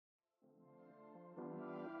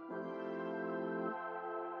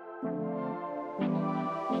Hello,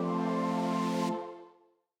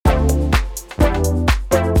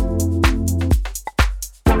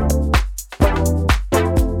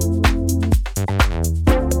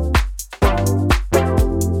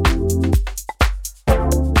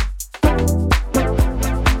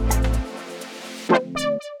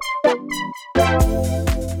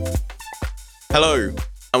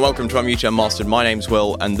 and welcome to Unmuted Unmastered. My name's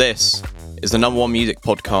Will, and this is the number one music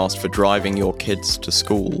podcast for driving your kids to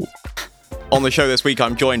school. On the show this week,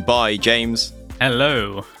 I'm joined by James.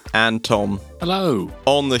 Hello. And Tom. Hello.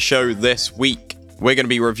 On the show this week, we're going to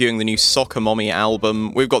be reviewing the new Soccer Mommy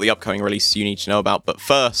album. We've got the upcoming releases you need to know about, but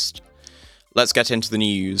first, let's get into the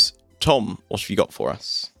news. Tom, what have you got for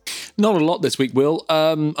us? Not a lot this week, Will.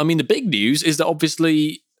 The big news is that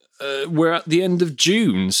obviously we're at the end of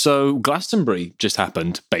June, so Glastonbury just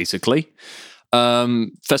happened, basically.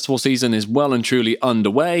 Festival season is well and truly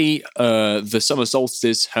underway. The summer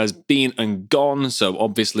solstice has been and gone, so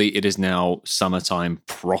obviously it is now summertime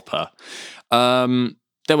proper.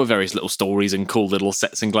 There were various little stories and cool little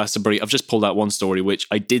sets in Glastonbury. I've just pulled out one story which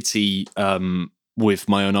I did see with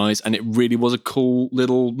my own eyes, and it really was a cool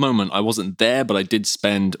little moment. I wasn't there, but I did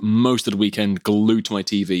spend most of the weekend glued to my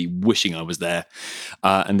TV wishing I was there,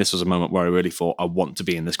 and this was a moment where I really thought I want to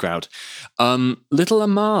be in this crowd. Little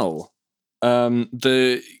Amal,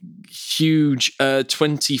 the huge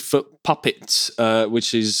 20-foot puppet,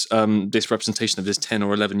 which is this representation of this 10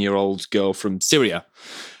 or 11-year-old girl from Syria,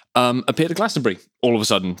 appeared at Glastonbury all of a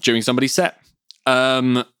sudden during somebody's set.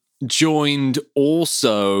 Joined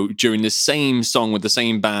also during the same song with the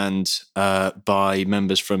same band by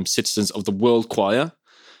members from Citizens of the World Choir,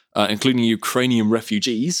 including Ukrainian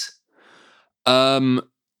refugees.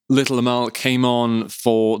 Little Amal came on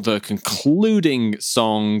for the concluding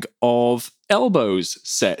song of Elbow's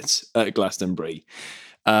set at Glastonbury.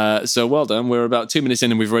 So well done. We're about 2 minutes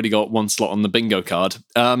in and we've already got one slot on the bingo card.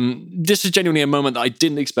 This was genuinely a moment that I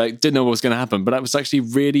didn't expect, didn't know what was going to happen, but that was actually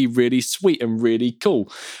really, really sweet and really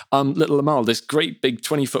cool. Little Amal, this great big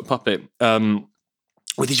 20-foot puppet,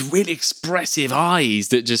 with these really expressive eyes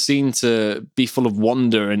that just seem to be full of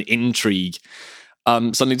wonder and intrigue,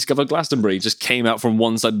 suddenly discovered Glastonbury, just came out from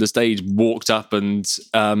one side of the stage, walked up and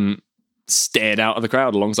stared out of the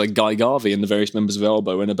crowd alongside Guy Garvey and the various members of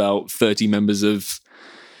Elbow and about 30 members of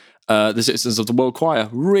the Citizens of the World Choir.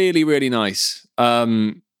 Really, really nice.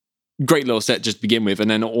 Great little set just to begin with. And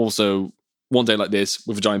then also one day like this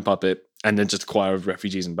with a giant puppet and then just a choir of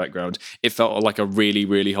refugees in the background. It felt like a really,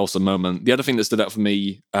 really wholesome moment. The other thing that stood out for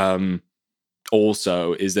me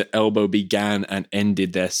also is that Elbow began and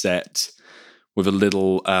ended their set with a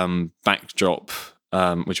little backdrop,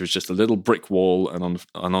 which was just a little brick wall, and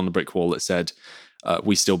on the brick wall it said,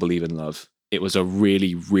 "We still believe in love." It was a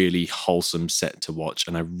really, really wholesome set to watch,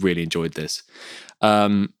 and I really enjoyed this.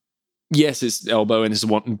 Yes, it's Elbow, and this is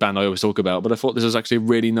one band I always talk about, but I thought this was actually a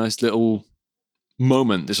really nice little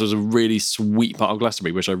moment. This was a really sweet part of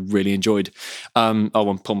Glastonbury, which I really enjoyed. And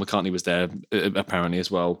Paul McCartney was there, apparently,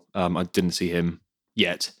 as well. I didn't see him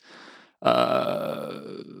yet.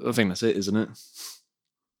 I think that's it, isn't it?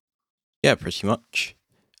 Yeah, pretty much.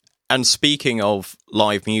 And speaking of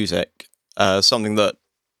live music, something that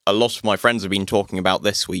a lot of my friends have been talking about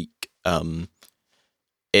this week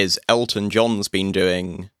is Elton John's been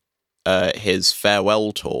doing his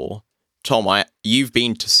farewell tour. Tom, you've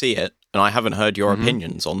been to see it, and I haven't heard your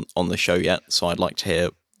opinions on the show yet, so I'd like to hear,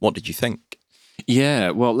 what did you think?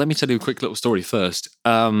 Yeah, well, let me tell you a quick little story first.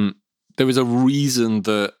 There was a reason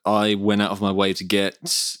that I went out of my way to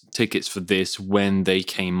get tickets for this when they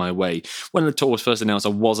came my way. When the tour was first announced, I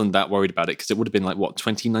wasn't that worried about it because it would have been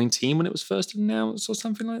 2019 when it was first announced or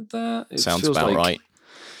something like that? It sounds about right.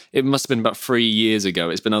 It must have been about 3 years ago.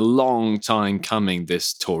 It's been a long time coming,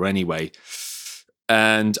 this tour anyway.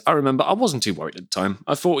 And I remember I wasn't too worried at the time.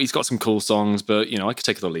 I thought he's got some cool songs, but, I could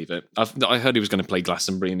take it or leave it. I heard he was going to play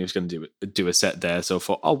Glastonbury and he was going to do a set there, so I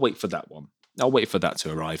thought, I'll wait for that one. I'll wait for that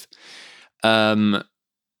to arrive.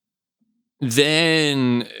 Then,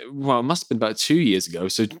 it must have been about 2 years ago,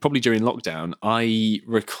 so probably during lockdown, I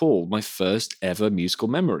recalled my first ever musical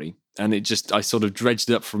memory. And I sort of dredged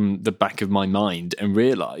it up from the back of my mind and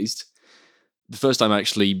realised the first time I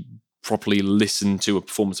actually properly listened to a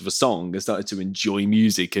performance of a song and started to enjoy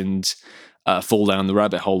music and fall down the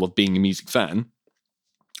rabbit hole of being a music fan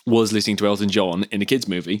was listening to Elton John in a kids'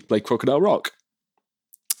 movie play Crocodile Rock.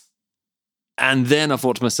 And then I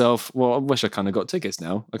thought to myself, well, I wish I kind of got tickets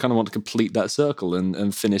now. I kind of want to complete that circle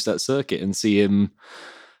and finish that circuit and see him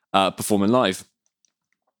performing live.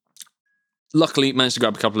 Luckily, managed to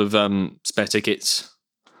grab a couple of spare tickets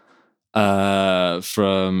from a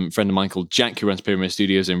friend of mine called Jack, who runs Pyramid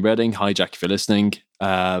Studios in Reading. Hi, Jack, if you're listening.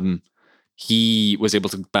 he was able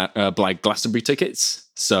to buy Glastonbury tickets.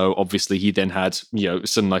 So obviously he then had,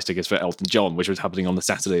 some nice tickets for Elton John, which was happening on the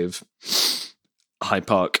Saturday of Hyde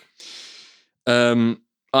Park.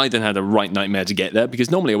 I then had a right nightmare to get there because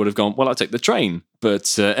normally I would have gone, well, I'll take the train.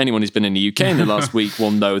 But anyone who's been in the UK in the last week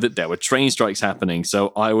will know that there were train strikes happening.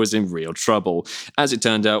 So I was in real trouble. As it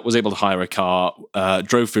turned out, was able to hire a car,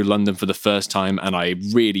 drove through London for the first time. And I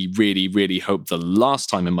really, really, really hope the last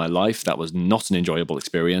time in my life that was not an enjoyable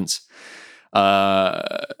experience.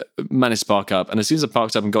 Managed to park up. And as soon as I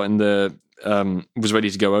parked up and got in the... was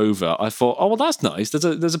ready to go over, I thought, oh, well, that's nice.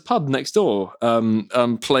 There's a pub next door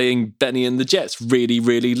playing Benny and the Jets really,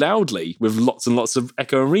 really loudly with lots and lots of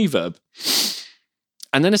echo and reverb.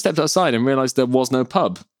 And then I stepped outside and realised there was no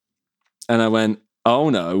pub. And I went, oh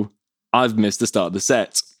no, I've missed the start of the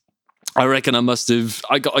set. I reckon I must have...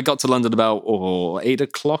 I got to London about 8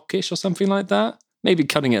 o'clock-ish or something like that. Maybe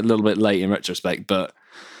cutting it a little bit late in retrospect, but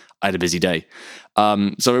I had a busy day.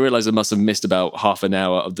 So I realised I must have missed about half an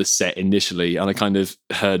hour of the set initially, and I kind of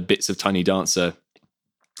heard bits of Tiny Dancer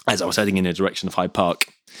as I was heading in the direction of Hyde Park.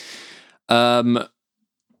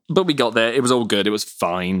 But we got there. It was all good. It was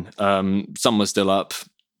fine. Sun was still up.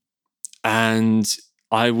 And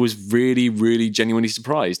I was really, really genuinely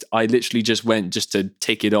surprised. I literally just went just to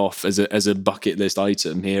tick it off as a bucket list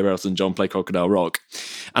item. Here, Elton John play Crocodile Rock.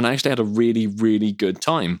 And I actually had a really, really good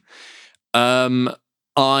time.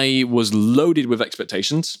 I was loaded with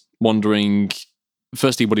expectations, wondering,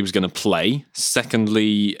 firstly, what he was going to play.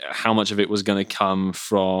 Secondly, how much of it was going to come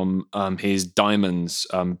from his Diamonds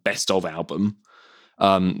best of album.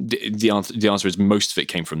 The answer is most of it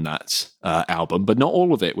came from that album, but not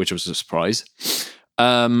all of it, which was a surprise.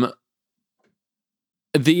 The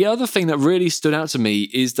other thing that really stood out to me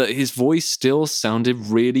is that his voice still sounded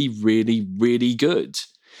really, really, really good.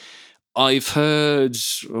 I've heard,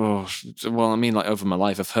 over my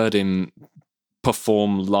life, I've heard him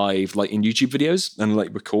perform live, like in YouTube videos and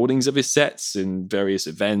like recordings of his sets in various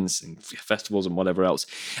events and festivals and whatever else.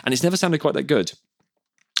 And it's never sounded quite that good.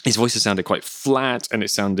 His voice has sounded quite flat, and it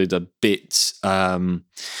sounded a bit,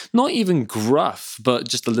 not even gruff, but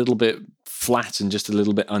just a little bit flat and just a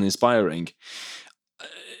little bit uninspiring.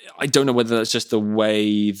 I don't know whether that's just the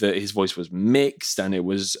way that his voice was mixed and it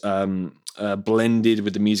was blended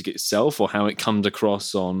with the music itself, or how it comes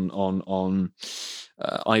across on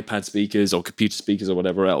iPad speakers or computer speakers or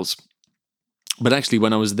whatever else. But actually,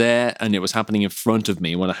 when I was there and it was happening in front of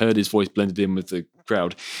me, when I heard his voice blended in with the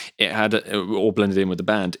crowd, or blended in with the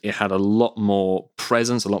band, it had a lot more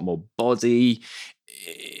presence, a lot more body.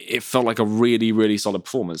 It felt like a really, really solid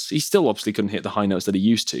performance. He still obviously couldn't hit the high notes that he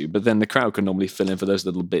used to, but then the crowd could normally fill in for those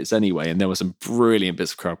little bits anyway, and there were some brilliant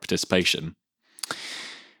bits of crowd participation.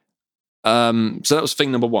 So that was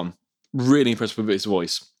thing number one. Really impressed with his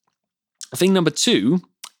voice. Thing number two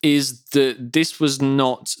is that this was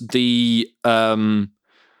not the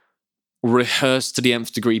rehearsed to the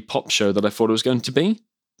nth degree pop show that I thought it was going to be.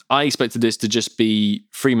 I expected this to just be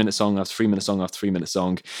 3-minute song after 3-minute song after 3-minute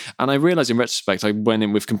song. And I realized in retrospect, I went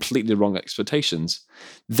in with completely wrong expectations.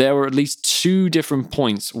 There were at least 2 different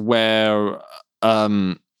points where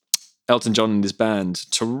Elton John and his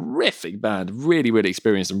band, terrific band, really, really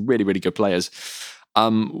experienced and really, really good players,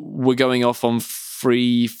 were going off on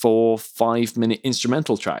 3, 4, 5-minute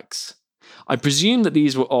instrumental tracks. I presume that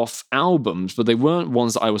these were off albums, but they weren't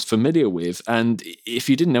ones that I was familiar with. And if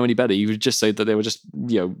you didn't know any better, you would just say that they were just,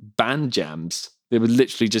 band jams. They were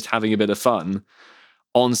literally just having a bit of fun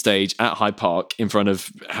on stage at Hyde Park in front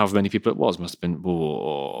of however many people it was. Must have been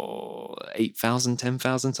 8,000,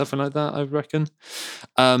 10,000, something like that, I reckon.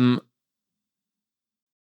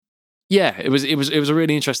 Yeah, it was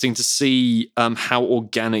really interesting to see how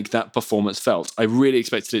organic that performance felt. I really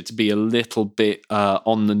expected it to be a little bit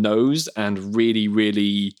on the nose and really,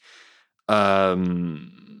 really not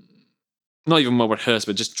even well rehearsed,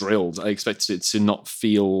 but just drilled. I expected it to not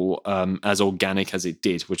feel as organic as it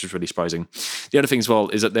did, which was really surprising. The other thing as well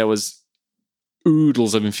is that there was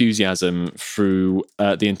oodles of enthusiasm through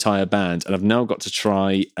the entire band, and I've now got to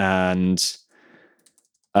try and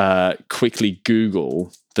quickly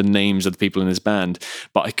Google the names of the people in this band,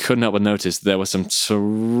 but I couldn't help but notice there were some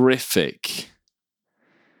terrific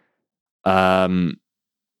different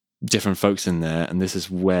folks in there, and this is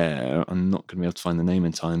where I'm not going to be able to find the name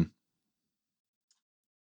in time.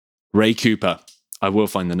 Ray Cooper. I will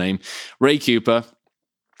find the name. Ray Cooper,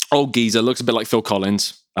 old geezer, looks a bit like Phil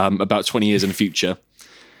Collins, about 20 years in the future.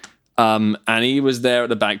 And he was there at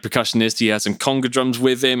the back, percussionist. He had some conga drums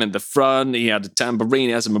with him at the front. He had a tambourine,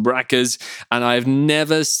 he had some maracas. And I've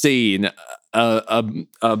never seen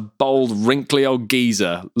a bold, wrinkly old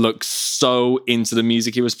geezer look so into the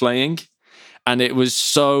music he was playing. And it was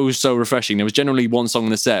so refreshing. There was generally one song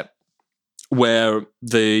in the set where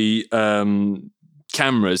the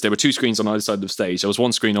cameras, there were two screens on either side of the stage. There was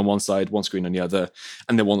one screen on one side, one screen on the other,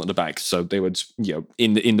 and then one at the back. So they would,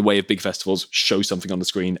 in the way of big festivals, show something on the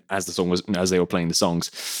screen as they were playing the songs.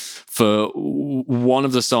 For one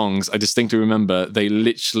of the songs, I distinctly remember they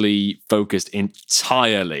literally focused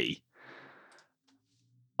entirely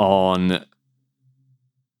on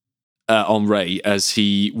Ray as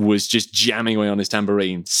he was just jamming away on his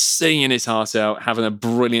tambourine, singing his heart out, having a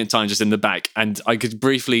brilliant time just in the back. And I could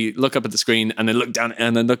briefly look up at the screen and then look down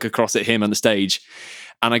and then look across at him on the stage,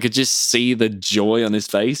 and I could just see the joy on his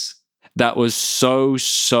face. That was so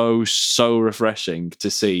refreshing to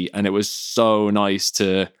see, and it was so nice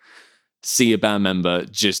to see a band member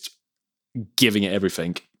just giving it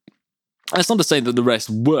everything. That's not to say that the rest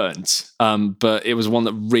weren't, but it was one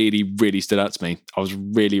that really stood out to me. I was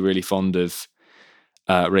really fond of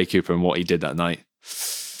Ray Cooper and what he did that night.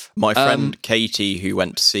 My friend Katie, who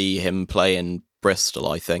went to see him play in Bristol,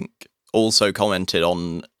 I think, also commented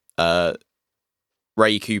on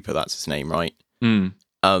Ray Cooper, that's his name, right? Mm.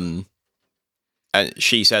 And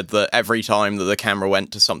she said that every time that the camera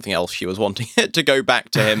went to something else, she was wanting it to go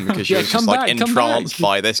back to him because she was just entranced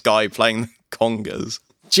by this guy playing the congas.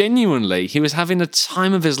 Genuinely, he was having the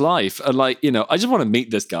time of his life. And I just want to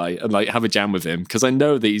meet this guy and have a jam with him because I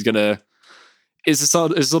know that he's going to... It's a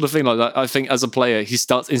sort of thing like that. I think as a player, he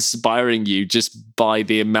starts inspiring you just by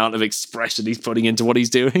the amount of expression he's putting into what he's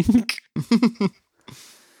doing.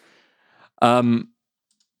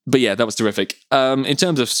 But yeah, that was terrific. In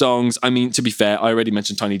terms of songs, I mean, to be fair, I already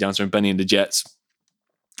mentioned Tiny Dancer and Benny and the Jets.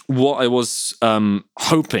 What I was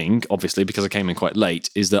hoping, obviously, because I came in quite late,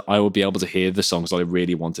 is that I will be able to hear the songs that I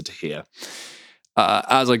really wanted to hear.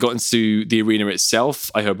 As I got into the arena itself,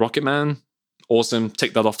 I heard Rocket Man. Awesome.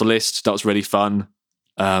 Tick that off the list. That was really fun.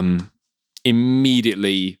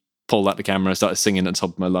 Immediately pulled out the camera, started singing at the top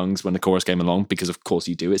of my lungs when the chorus came along, because of course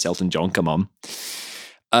you do. It's Elton John. Come on.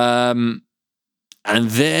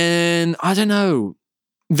 And then, I don't know.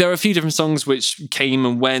 There are a few different songs which came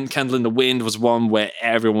and went. Candle in the Wind was one where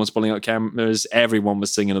everyone was pulling out cameras. Everyone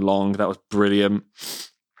was singing along. That was brilliant.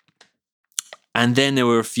 And then there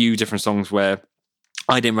were a few different songs where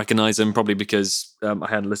I didn't recognize them, probably because I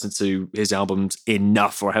hadn't listened to his albums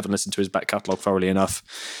enough, or I haven't listened to his back catalogue thoroughly enough.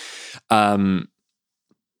 But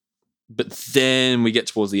then we get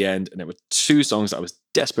towards the end, and there were two songs that I was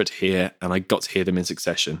desperate to hear, and I got to hear them in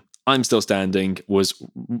succession. I'm Still Standing was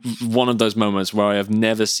one of those moments where I have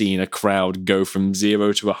never seen a crowd go from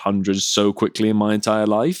 0 to 100 so quickly in my entire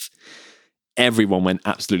life. Everyone went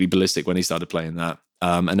absolutely ballistic when he started playing that.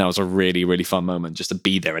 And that was a really fun moment just to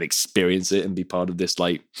be there and experience it and be part of this,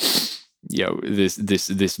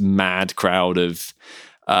 this mad crowd of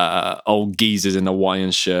old geezers in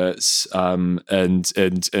Hawaiian shirts and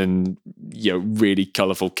really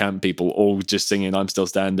colourful camp people all just singing I'm Still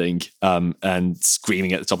Standing and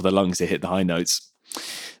screaming at the top of their lungs to hit the high notes.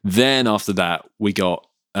 Then after that we got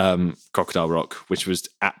Crocodile Rock, which was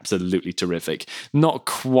absolutely terrific. Not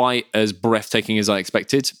quite as breathtaking as I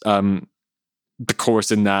expected. The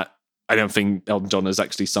chorus in that, I don't think Elton John has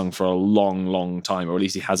actually sung for a long time, or at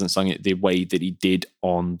least he hasn't sung it the way that he did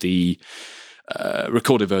on the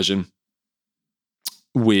recorded version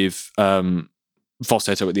with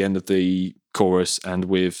falsetto at the end of the chorus and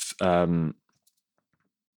with a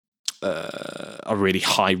really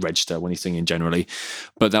high register when he's singing generally.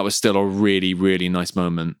 But that was still a really nice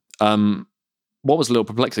moment. What was a little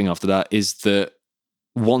perplexing after that is that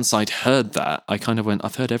once I'd heard that, I kind of went,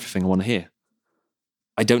 I've heard everything I want to hear.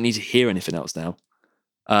 I don't need to hear anything else now.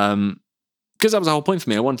 Because that was the whole point for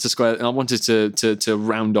me. I wanted to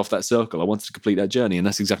round off that circle. I wanted to complete that journey, and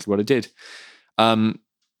that's exactly what I did.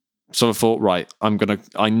 So I thought, right,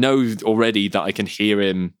 I know already that I can hear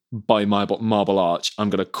him by Marble Arch. I'm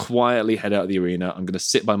going to quietly head out of the arena. I'm going to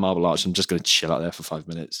sit by Marble Arch. I'm just going to chill out there for 5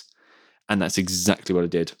 minutes. And that's exactly what I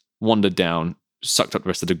did. Wandered down, sucked up the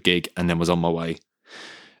rest of the gig, and then was on my way.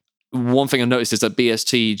 One thing I noticed is that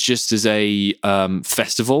BST, just as a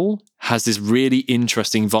festival, has this really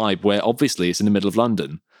interesting vibe where obviously it's in the middle of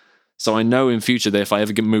London. So I know in future that if I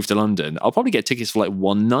ever move to London, I'll probably get tickets for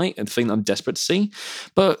one night and thing that I'm desperate to see.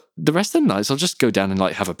 But the rest of the nights, I'll just go down and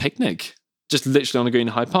have a picnic. Just literally on a green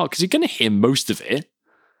in Hyde Park, because you're going to hear most of it,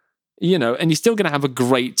 and you're still going to have a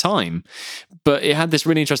great time. But it had this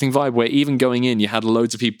really interesting vibe where even going in, you had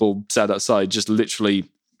loads of people sat outside just literally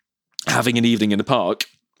having an evening in the park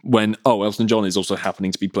when, Elton John is also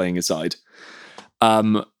happening to be playing inside.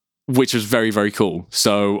 Which was very, very cool.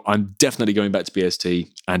 So I'm definitely going back to BST.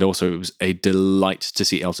 And also it was a delight to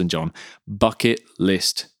see Elton John. Bucket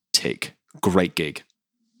list tick. Great gig.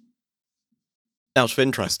 Out of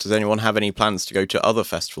interest, does anyone have any plans to go to other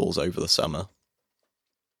festivals over the summer?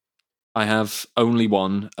 I have only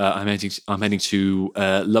one. I'm heading to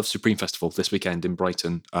Love Supreme Festival this weekend in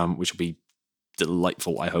Brighton, which will be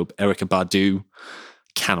delightful, I hope. Erykah Badu,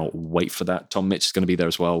 cannot wait for that. Tom Mitch is going to be there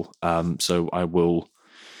as well. So I will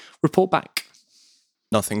report back.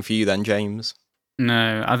 Nothing for you then, James?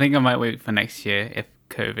 No, I think I might wait for next year if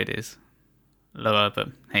COVID is lower, but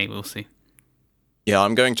hey, we'll see. Yeah,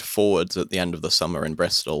 I'm going to Forwards at the end of the summer in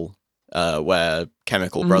Bristol, where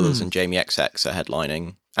Chemical Brothers and Jamie XX are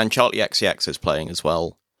headlining, and Charlie XCX is playing as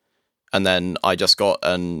well. And then I just got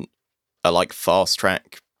a fast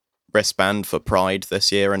track wristband for Pride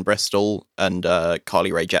this year in Bristol, and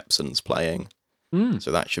Carly Rae Jepsen's playing,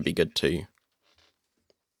 so that should be good too.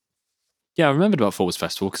 Yeah, I remembered about Forwards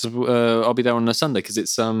Festival because I'll be there on a Sunday because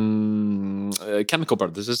it's Chemical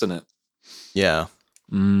Brothers, isn't it? Yeah.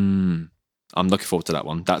 I'm looking forward to that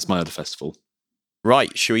one. That's my other festival.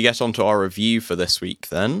 Right, should we get on to our review for this week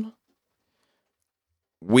then?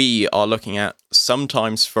 We are looking at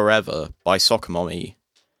Sometimes Forever by Soccer Mommy.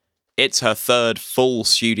 It's her third full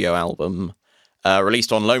studio album,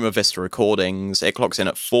 released on Loma Vista Recordings. It clocks in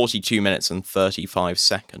at 42 minutes and 35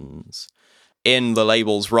 seconds. In the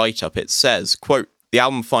label's write-up, it says, quote, "The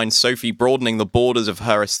album finds Sophie broadening the borders of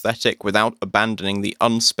her aesthetic without abandoning the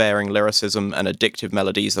unsparing lyricism and addictive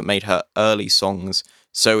melodies that made her early songs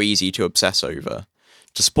so easy to obsess over.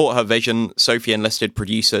 To support her vision, Sophie enlisted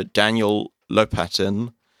producer Daniel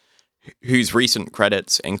Lopatin, whose recent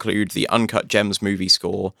credits include the Uncut Gems movie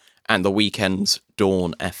score and The Weeknd's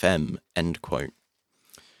Dawn FM," end quote.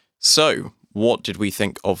 So, what did we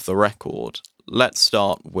think of the record? Let's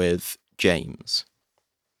start with James.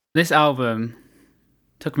 This album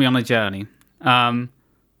took me on a journey.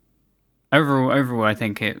 Overall, I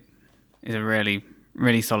think it is a really,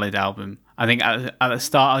 really solid album. I think at the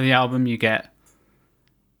start of the album, you get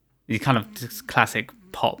these kind of just classic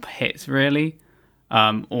pop hits, really,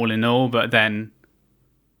 all in all. But then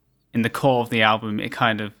in the core of the album, it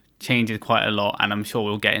kind of changes quite a lot, and I'm sure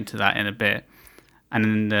we'll get into that in a bit. And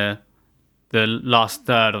in the last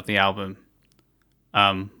third of the album,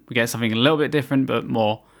 we get something a little bit different, but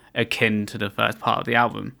more akin to the first part of the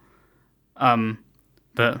album.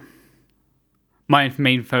 But my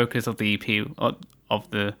main focus of the EP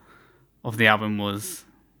of the album was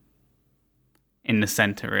in the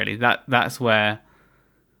center. Really, that's where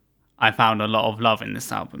I found a lot of love in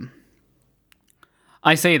this album.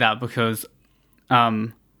 I say that because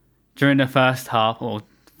during the first half, or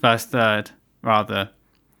first third rather,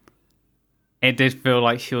 it did feel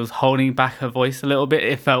like she was holding back her voice a little bit.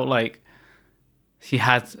 It felt like she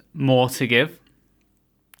had more to give.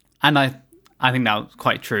 And I think that was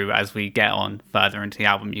quite true as we get on further into the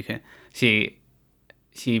album. She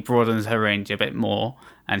broadens her range a bit more,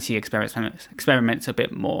 and she experiments a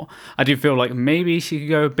bit more. I do feel like maybe she could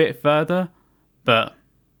go a bit further, but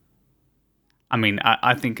I mean,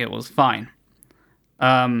 I think it was fine.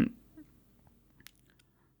 I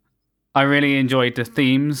really enjoyed the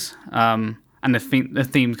themes, and the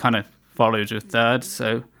themes kind of followed with third.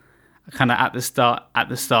 So, kind of at the start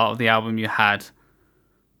of the album, you had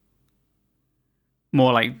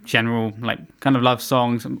more like general, like kind of love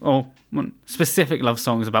songs, or specific love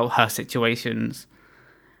songs about her situations.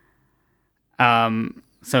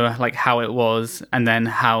 So like how it was, and then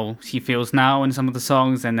how she feels now in some of the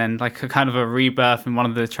songs, and then like a kind of a rebirth in one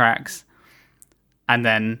of the tracks, and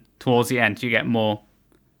then towards the end you get more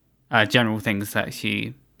general things that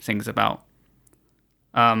she sings about.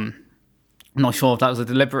 I'm not sure if that was a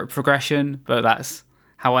deliberate progression, but that's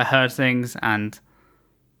how I heard things, and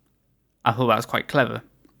I thought that was quite clever.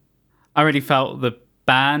 I really felt the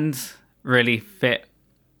band really fit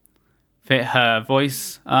her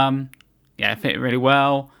voice. It fit really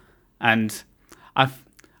well, and I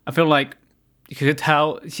feel like you could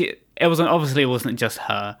tell it wasn't just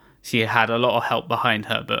her. She had a lot of help behind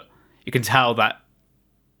her, but you can tell that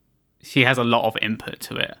she has a lot of input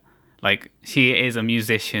to it. Like, she is a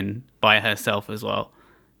musician by herself as well.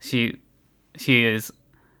 She is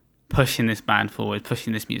pushing this band forward,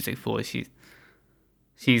 pushing this music forward.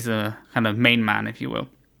 She's a kind of main man, if you will.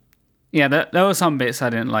 Yeah, there were some bits I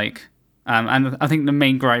didn't like. And I think the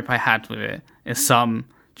main gripe I had with it is some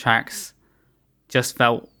tracks just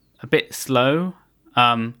felt a bit slow.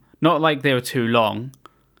 Not like they were too long,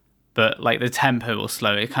 but like the tempo was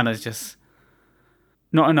slow. It kind of just...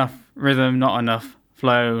 not enough rhythm, not enough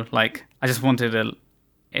flow. Like, I just wanted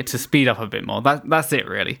it to speed up a bit more. That's it,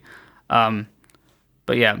 really. But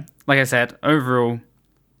yeah, like I said, overall,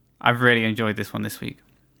 I've really enjoyed this one this week.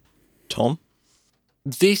 Tom?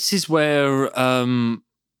 This is where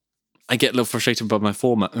I get a little frustrated by my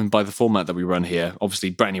format and by the format that we run here. Obviously,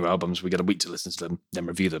 brand new albums, we get a week to listen to them, then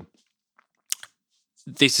review them.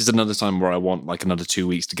 This is another time where I want like another 2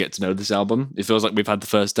 weeks to get to know this album. It feels like we've had the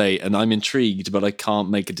first date and I'm intrigued, but I can't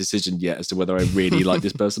make a decision yet as to whether I really like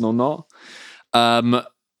this person or not.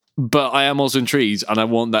 But I am also intrigued and I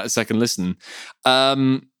want that second listen.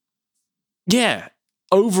 Yeah,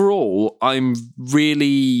 overall, I'm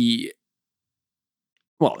really,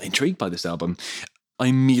 intrigued by this album. I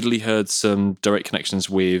immediately heard some direct connections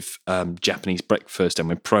with Japanese Breakfast and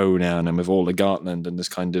with Pronoun and with Orla Gartland and this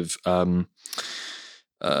kind of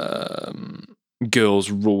girls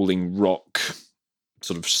ruling rock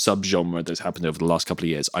sort of subgenre that's happened over the last couple of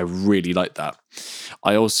years. I really like that.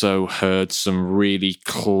 I also heard some really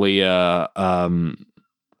clear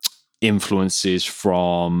influences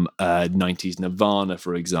from 90s Nirvana,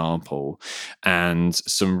 for example, and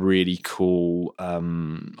some really cool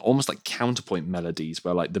almost like counterpoint melodies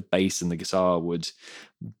where like the bass and the guitar would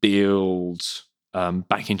build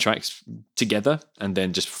backing tracks together and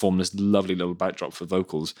then just form this lovely little backdrop for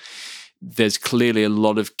vocals. There's clearly a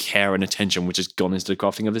lot of care and attention which has gone into the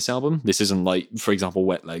crafting of this album. This isn't like, for example,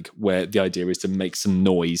 Wet Leg, where the idea is to make some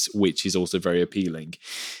noise, which is also very appealing.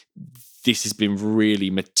 This has been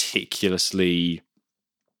really meticulously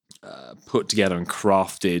put together and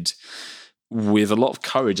crafted with a lot of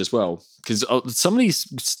courage as well. Because some of these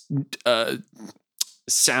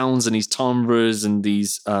sounds and these timbres and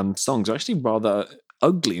these songs are actually rather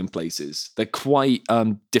ugly in places. They're quite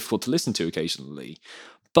difficult to listen to occasionally.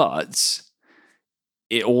 But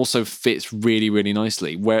it also fits really, really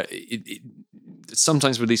nicely. Where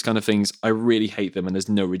sometimes with these kind of things, I really hate them and there's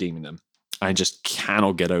no redeeming them. I just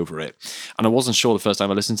cannot get over it. And I wasn't sure the first time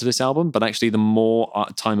I listened to this album, but actually the more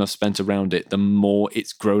time I've spent around it, the more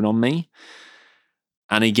it's grown on me.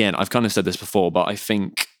 And again, I've kind of said this before, but I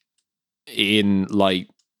think in like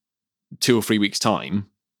 2 or 3 weeks' time,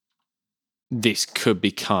 this could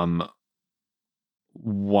become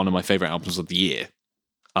one of my favorite albums of the year.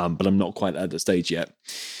 But I'm not quite at the stage yet.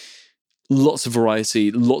 Lots of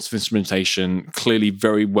variety, lots of instrumentation, clearly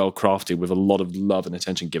very well crafted with a lot of love and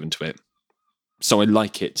attention given to it. So I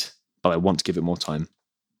like it, but I want to give it more time.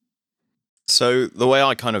 So the way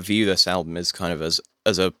I kind of view this album is kind of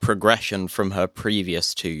as a progression from her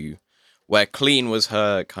previous two, where Clean was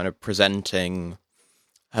her kind of presenting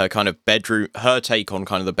her kind of bedroom, her take on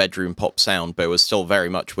kind of the bedroom pop sound, but it was still very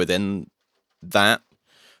much within that,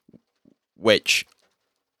 which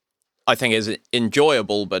I think is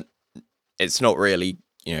enjoyable, but it's not really,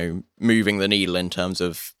 moving the needle in terms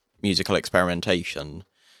of musical experimentation.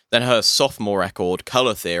 Then her sophomore record,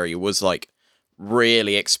 Color Theory, was like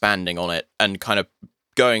really expanding on it and kind of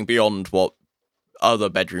going beyond what other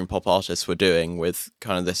bedroom pop artists were doing with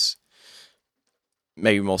kind of this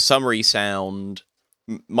maybe more summery sound.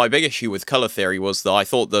 My big issue with Color Theory was that I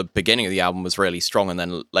thought the beginning of the album was really strong, and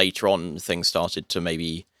then later on things started to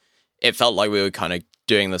maybe, it felt like we were kind of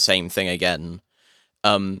doing the same thing again.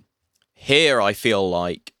 Here I feel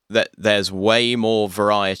like that there's way more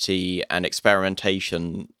variety and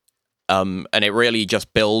experimentation, and it really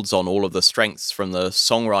just builds on all of the strengths from the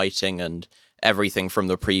songwriting and everything from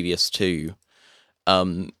the previous two.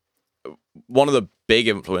 One of the big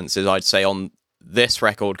influences I'd say on this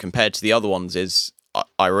record compared to the other ones is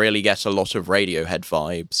I really get a lot of Radiohead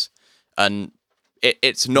vibes, and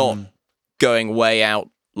it's not going way out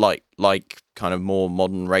like kind of more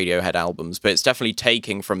modern Radiohead albums, but it's definitely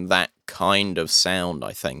taking from that kind of sound,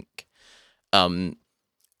 I think. And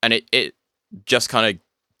it just kind of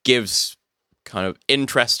gives kind of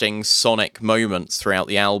interesting sonic moments throughout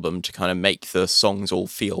the album to kind of make the songs all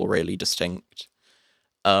feel really distinct.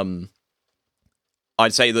 I'd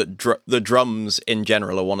say that the drums in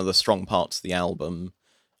general are one of the strong parts of the album.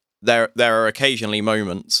 There are occasionally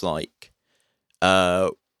moments like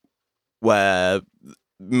where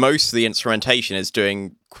most of the instrumentation is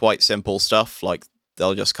doing quite simple stuff, like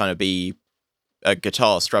they'll just kind of be a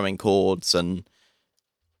guitar strumming chords and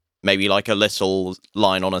maybe like a little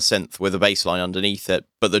line on a synth with a bass line underneath it,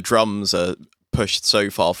 but the drums are pushed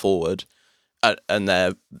so far forward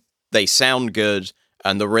and they sound good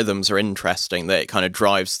and the rhythms are interesting that it kind of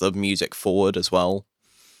drives the music forward as well.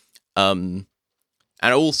 And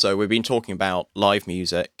also, we've been talking about live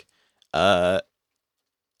music.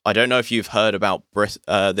 I don't know if you've heard about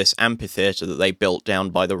this amphitheatre that they built down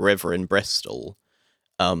by the river in Bristol,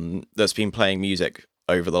 that's been playing music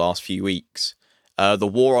over the last few weeks. The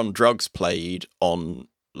War on Drugs played on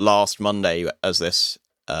last Monday as this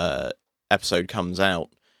episode comes out,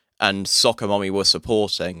 and Soccer Mommy were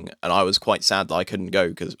supporting, and I was quite sad that I couldn't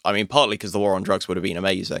go, partly because the War on Drugs would have been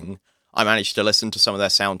amazing. I managed to listen to some of their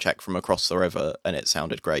sound check from across the river, and it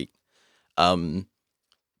sounded great. But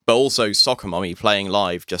also Soccer Mummy playing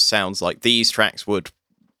live just sounds like these tracks would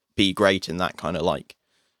be great in that kind of like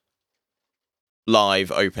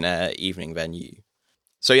live open air evening venue.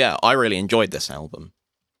 So yeah, I really enjoyed this album.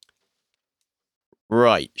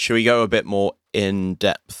 Right, should we go a bit more in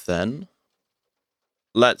depth then?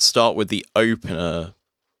 Let's start with the opener,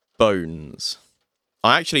 Bones.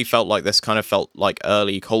 I actually felt like this kind of felt like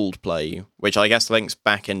early Coldplay, which I guess links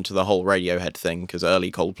back into the whole Radiohead thing, because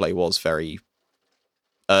early Coldplay was very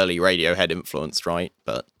early Radiohead influenced, right?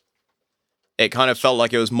 But it kind of felt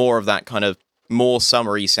like it was more of that kind of more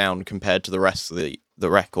summery sound compared to the rest of the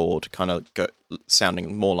record, kind of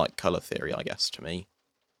sounding more like Colour Theory, I guess, to me.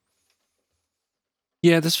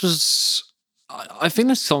 Yeah, this was... I think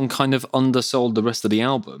this song kind of undersold the rest of the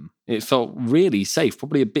album. It felt really safe,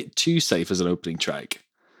 probably a bit too safe as an opening track.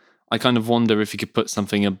 I kind of wonder if you could put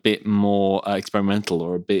something a bit more experimental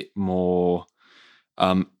or a bit more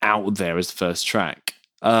out there as the first track.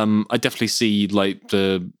 I definitely see like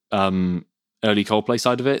the early Coldplay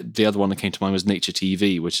side of it. The other one that came to mind was Nature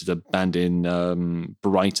TV, which is a band in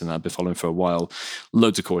Brighton that I've been following for a while.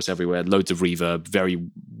 Loads of chorus everywhere, loads of reverb, very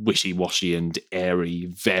wishy-washy and airy,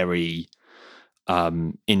 very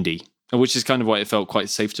indie, which is kind of why it felt quite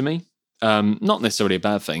safe to me. Not necessarily a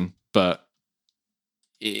bad thing, but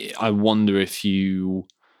I wonder if you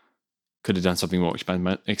could have done something more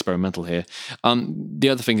experimental here. The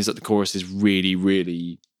other thing is that the chorus is really,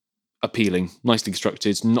 really appealing, nicely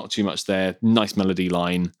constructed, not too much there, nice melody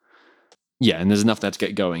line. Yeah, and there's enough there to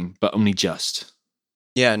get going, but only just.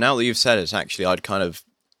 Yeah, now that you've said it, actually, I'd kind of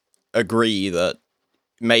agree that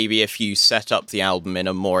maybe if you set up the album in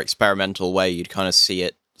a more experimental way, you'd kind of see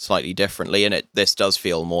it slightly differently, and this does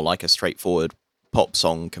feel more like a straightforward pop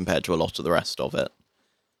song compared to a lot of the rest of it.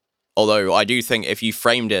 Although I do think if you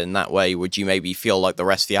framed it in that way, would you maybe feel like the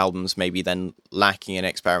rest of the album's maybe then lacking in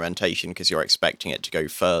experimentation because you're expecting it to go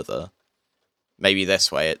further? Maybe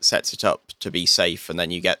this way it sets it up to be safe and then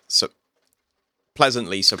you get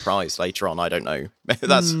pleasantly surprised later on. I don't know.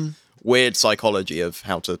 That's weird psychology of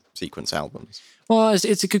how to sequence albums. Well,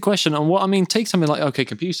 it's a good question. And what I mean, take something like OK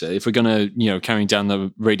Computer, if we're going to, carrying down the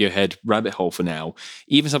Radiohead rabbit hole for now,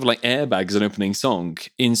 even something like Airbag as an opening song,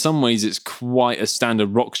 in some ways it's quite a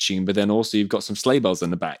standard rock tune, but then also you've got some sleigh bells in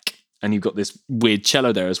the back and you've got this weird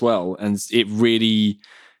cello there as well. And it really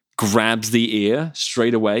grabs the ear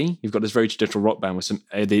straight away. You've got this very traditional rock band with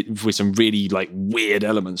some really like weird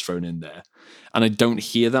elements thrown in there. And I don't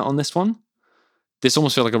hear that on this one. This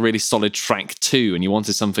almost feels like a really solid track too, and you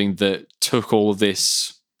wanted something that took all of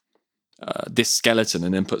this skeleton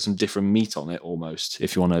and then put some different meat on it almost,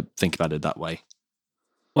 if you want to think about it that way.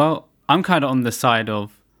 Well, I'm kind of on the side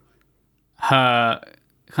of her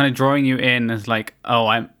kind of drawing you in as like, oh,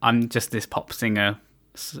 I'm just this pop singer,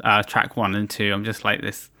 track 1 and 2. I'm just like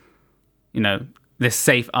this, this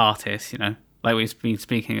safe artist, like we've been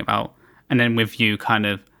speaking about. And then with you kind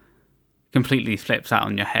of completely flips out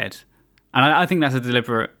on your head. And I think that's a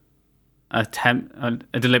deliberate attempt,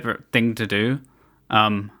 a deliberate thing to do.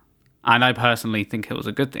 And I personally think it was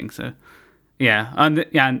a good thing. So, yeah.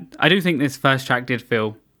 And I do think this first track did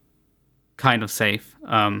feel kind of safe.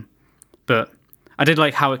 But I did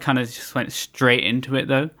like how it kind of just went straight into it,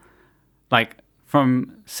 though. Like,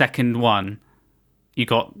 from second one, you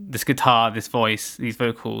got this guitar, this voice, these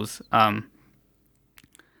vocals.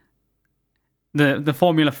 The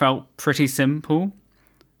formula felt pretty simple.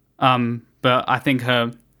 But I think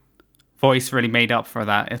her voice really made up for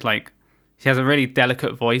that. It's like she has a really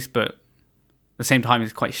delicate voice, but at the same time,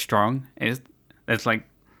 it's quite strong. There's like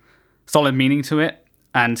solid meaning to it.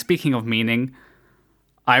 And speaking of meaning,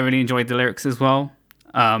 I really enjoyed the lyrics as well.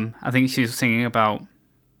 I think she was singing about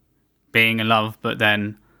being in love, but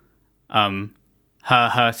then her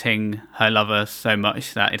hurting her lover so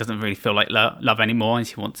much that it doesn't really feel like love anymore, and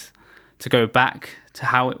she wants to go back to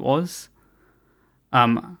how it was.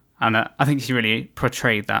 And I think she really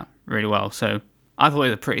portrayed that really well. So I thought it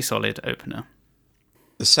was a pretty solid opener.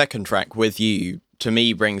 The second track, With You, to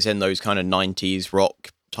me brings in those kind of 90s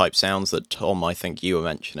rock type sounds that Tom, I think you were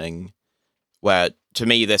mentioning, where to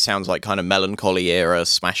me this sounds like kind of melancholy era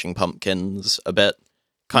Smashing Pumpkins a bit,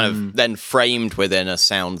 kind of then framed within a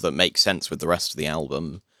sound that makes sense with the rest of the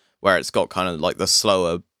album, where it's got kind of like the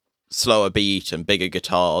slower beat and bigger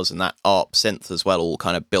guitars and that ARP synth as well, all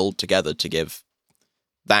kind of build together to give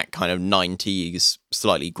that kind of 90s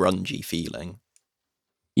slightly grungy feeling.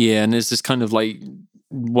 Yeah, and there's this kind of like,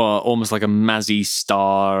 well, almost like a Mazzy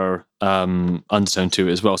Star undertone to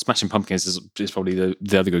it as well. Smashing Pumpkins is probably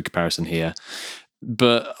the other good comparison here.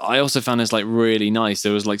 But I also found this like really nice.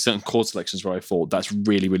 There was like certain chord selections where I thought that's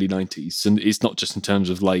really, really 90s. And it's not just in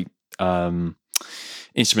terms of like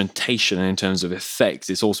instrumentation and in terms of effects.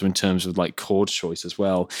 It's also in terms of like chord choice as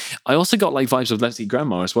well. I also got like vibes of Let's Eat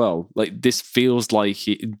Grandma as well. Like this feels like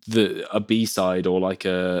a B-side or like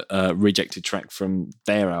a rejected track from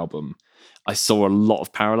their album. I saw a lot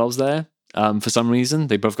of parallels there. For some reason,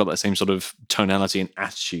 they both got that same sort of tonality and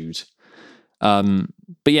attitude.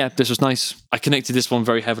 But yeah, this was nice. I connected this one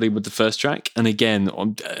very heavily with the first track, and again,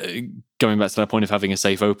 going back to that point of having a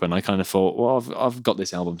safe open, I kind of thought, well, I've got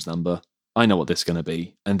this album's number. I know what this is going to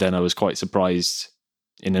be, and then I was quite surprised,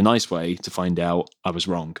 in a nice way, to find out I was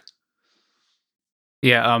wrong.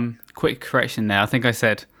 Yeah. Quick correction there. I think I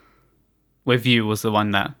said "With You" was the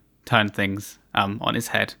one that turned things on its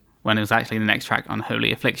head when it was actually the next track,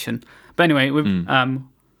 "Unholy Affliction." But anyway,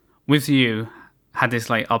 with You had this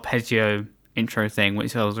like arpeggio intro thing,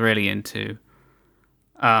 which I was really into.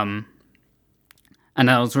 And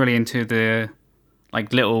I was really into the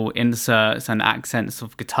like little inserts and accents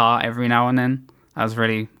of guitar every now and then. That was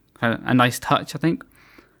really a nice touch, I think.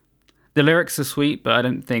 The lyrics are sweet, but I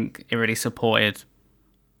don't think it really supported,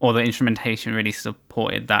 or the instrumentation really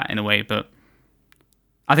supported that in a way. But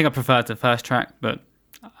I think I preferred the first track, but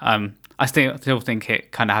I still think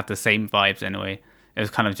it kind of had the same vibes in a way. It was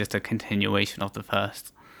kind of just a continuation of the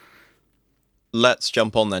first. Let's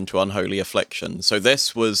jump on then to Unholy Affliction. So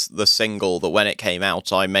this was the single that when it came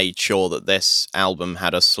out, I made sure that this album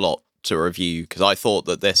had a slot to review, because I thought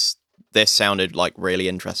that this sounded like really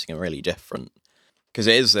interesting and really different. Because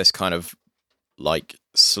it is this kind of like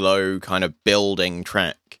slow kind of building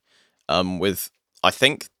track with, I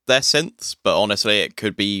think they're synths, but honestly it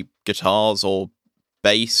could be guitars or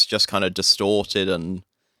bass just kind of distorted and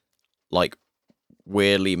like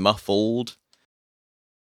weirdly muffled.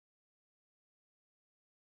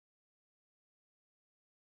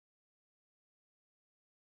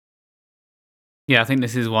 Yeah, I think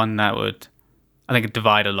this is one that would, I think,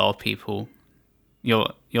 divide a lot of people.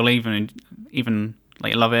 You'll even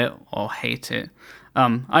like love it or hate it.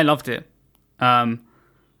 I loved it. I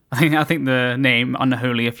think the name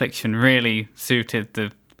 "Unholy Affliction" really suited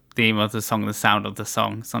the theme of the song, the sound of the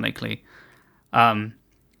song sonically. Yeah,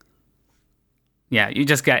 you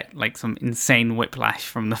just get like some insane whiplash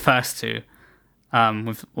from the first two,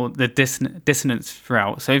 with all the dissonance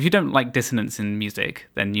throughout. So if you don't like dissonance in music,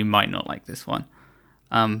 then you might not like this one.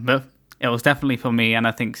 But it was definitely for me, and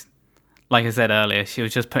I think, like I said earlier, she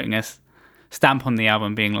was just putting a stamp on the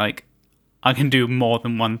album, being like, I can do more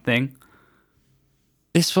than one thing.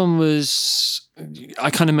 This one was... I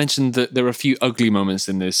kind of mentioned that there were a few ugly moments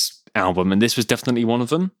in this album, and this was definitely one of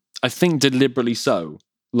them. I think deliberately so.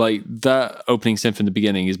 Like, that opening synth in the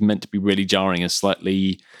beginning is meant to be really jarring and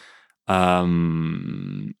slightly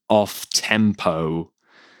off-tempo,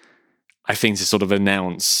 I think, to sort of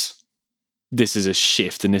announce this is a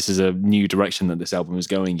shift and this is a new direction that this album is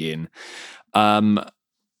going in.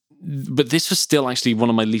 But this was still actually one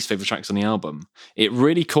of my least favorite tracks on the album. It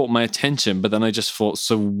really caught my attention, but then I just thought,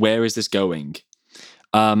 so where is this going?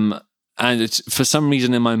 And for some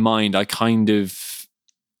reason in my mind, I kind of...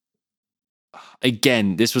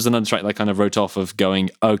 Again, this was another track that I kind of wrote off of going,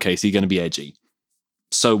 okay, so you're going to be edgy.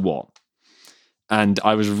 So what? And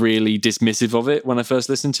I was really dismissive of it when I first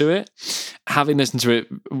listened to it. Having listened to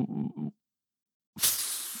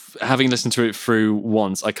it through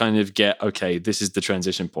once, I kind of get, okay, this is the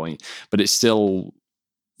transition point, but it still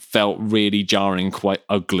felt really jarring and quite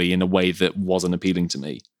ugly in a way that wasn't appealing to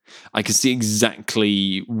me. I can see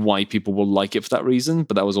exactly why people will like it for that reason,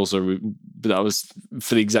 but that was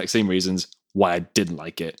for the exact same reasons why I didn't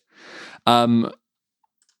like it.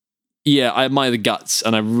 Yeah, I admire the guts,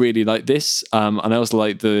 and I really like this, and I also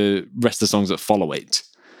like the rest of the songs that follow it.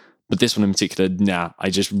 But this one in particular, I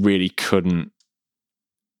just really couldn't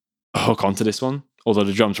hook onto this one. Although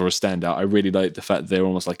the drums were a standout, I really like the fact they're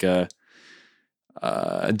almost like they're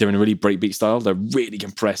in a really breakbeat style. They're really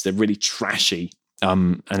compressed, they're really trashy,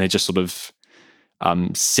 and they're just sort of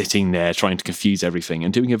sitting there trying to confuse everything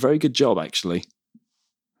and doing a very good job, actually.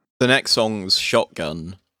 The next song's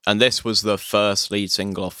Shotgun, and this was the first lead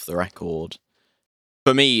single off the record.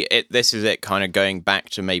 For me, this is it kind of going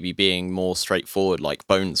back to maybe being more straightforward like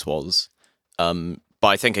Bones was. But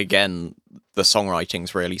I think, again, the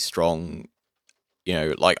songwriting's really strong. You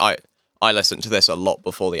know, like I listened to this a lot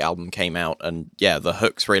before the album came out, and yeah, the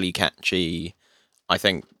hook's really catchy. I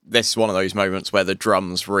think this is one of those moments where the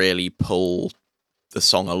drums really pull the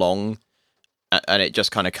song along, and it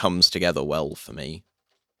just kind of comes together well for me.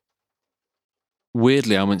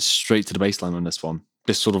 Weirdly, I went straight to the bass line on this one.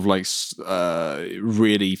 This sort of like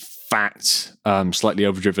really fat, slightly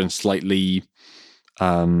overdriven, slightly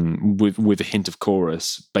with a hint of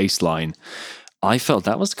chorus bass line. I felt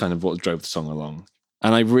that was kind of what drove the song along.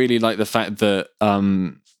 And I really like the fact that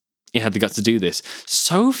he had the guts to do this.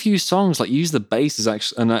 So few songs like use the bass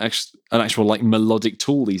as an actual like melodic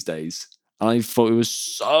tool these days. I thought it was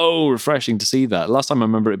so refreshing to see that. Last time I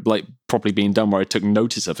remember it like properly being done where I took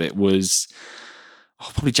notice of it was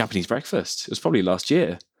probably Japanese Breakfast. It was probably last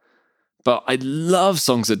year. But I love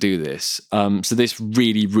songs that do this. So this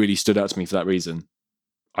really, really stood out to me for that reason.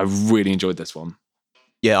 I really enjoyed this one.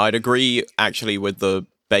 Yeah, I'd agree actually with the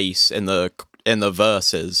bass in the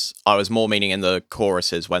verses. I was more meaning in the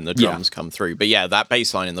choruses when the drums come through. But yeah, that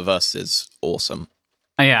bass line in the verses is awesome.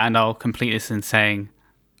 Yeah, and I'll complete this in saying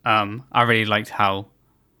I really liked how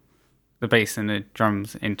the bass and the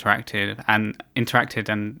drums interacted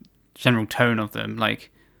and general tone of them.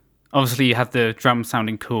 Like, obviously you have the drums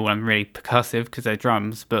sounding cool and really percussive because they're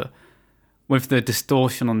drums, but with the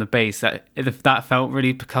distortion on the bass, that felt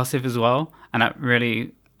really percussive as well, and that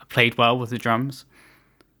really played well with the drums.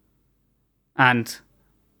 And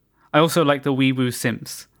I also like the wee woo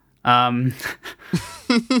synths. And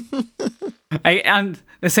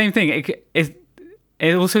the same thing,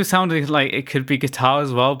 it also sounded like it could be guitar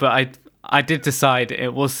as well, but I did decide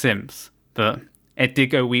it was synths, but it did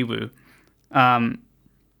go wee woo.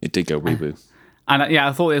 It did go wee woo. And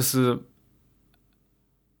I thought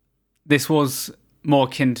this was more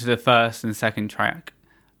akin to the first and second track.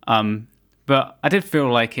 But I did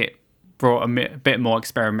feel like it brought a bit more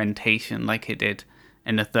experimentation like it did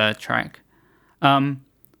in the third track. And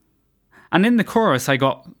in the chorus, I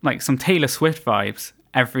got like some Taylor Swift vibes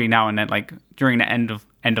every now and then, like during the end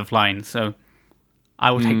of line. So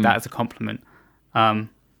I will take that as a compliment.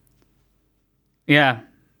 Yeah,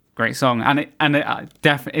 great song, and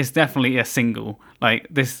it's definitely a single. Like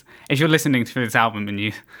this, if you're listening to this album and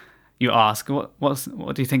you ask what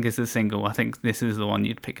do you think is the single, I think this is the one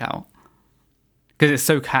you'd pick out because it's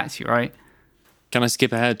so catchy, right? Can I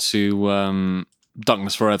skip ahead to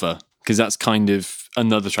Darkness Forever? Because that's kind of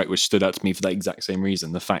another track which stood out to me for that exact same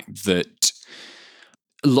reason. The fact that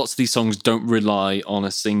lots of these songs don't rely on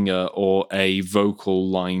a singer or a vocal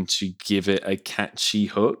line to give it a catchy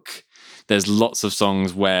hook. There's lots of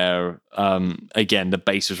songs where, again, the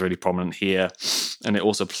bass was really prominent here, and it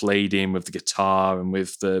also played in with the guitar and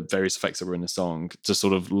with the various effects that were in the song to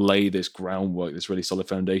sort of lay this groundwork, this really solid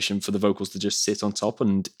foundation for the vocals to just sit on top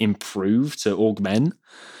and improve, to augment.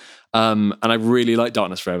 And I really liked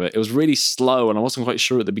Darkness Forever. It was really slow, and I wasn't quite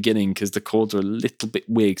sure at the beginning because the chords were a little bit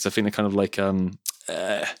weird. Because I think they're kind of like, I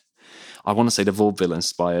want to say they're vaudeville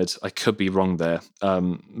inspired. I could be wrong there,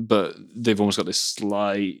 but they've almost got this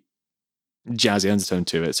slight jazzy undertone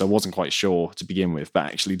to it. So I wasn't quite sure to begin with. But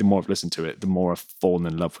actually, the more I've listened to it, the more I've fallen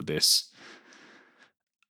in love with this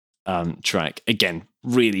track. Again,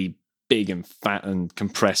 really big and fat and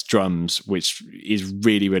compressed drums, which is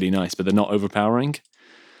really, really nice, but they're not overpowering.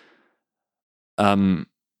 And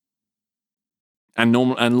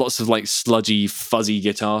lots of like sludgy, fuzzy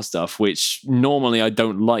guitar stuff, which normally I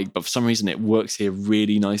don't like, but for some reason it works here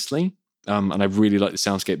really nicely. And I really like the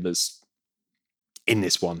soundscape that's in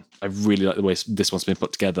this one. I really like the way this one's been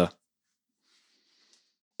put together.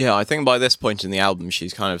 Yeah, I think by this point in the album,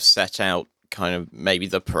 she's kind of set out kind of maybe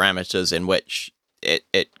the parameters in which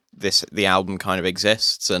the album kind of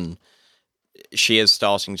exists, and she is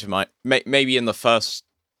starting to maybe in the first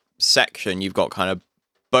section you've got kind of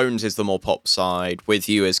Bones is the more pop side, With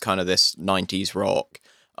You is kind of this 90s rock,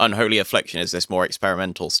 Unholy Affliction is this more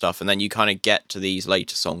experimental stuff, and then you kind of get to these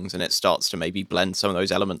later songs and it starts to maybe blend some of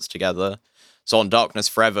those elements together. So on Darkness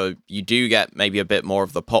Forever, you do get maybe a bit more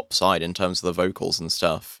of the pop side in terms of the vocals and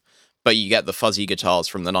stuff, but you get the fuzzy guitars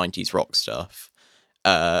from the 90s rock stuff,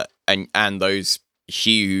 and those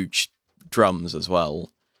huge drums as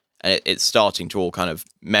well. And it's starting to all kind of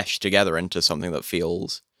mesh together into something that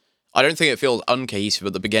feels... I don't think it feels uncohesive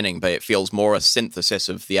at the beginning, but it feels more a synthesis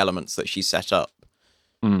of the elements that she set up,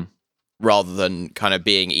 rather than kind of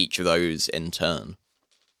being each of those in turn.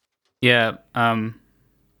 Yeah,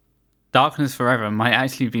 Darkness Forever might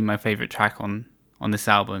actually be my favorite track on this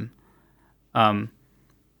album.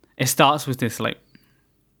 It starts with this like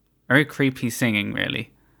very creepy singing,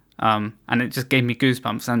 really, and it just gave me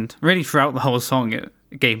goosebumps. And really, throughout the whole song, it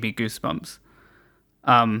gave me goosebumps.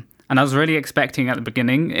 And I was really expecting at the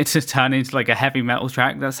beginning it to turn into like a heavy metal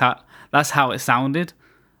track. That's how it sounded.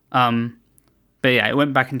 But yeah, it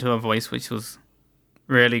went back into her voice, which was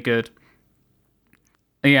really good.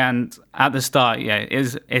 Yeah, and at the start, yeah,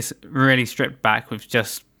 it's really stripped back with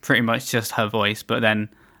just pretty much just her voice. But then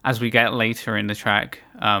as we get later in the track,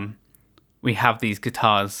 we have these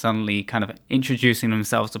guitars suddenly kind of introducing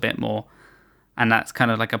themselves a bit more. And that's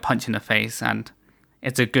kind of like a punch in the face, and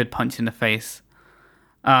it's a good punch in the face.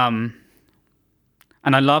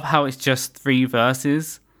 And I love how it's just 3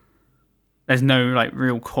 verses. There's no like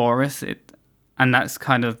real chorus. And that's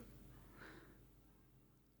the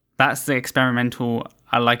experimental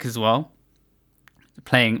I like as well.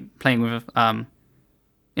 Playing with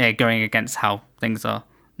going against how things are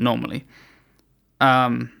normally.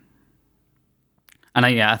 I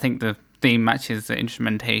think the theme matches the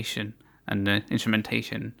instrumentation, and the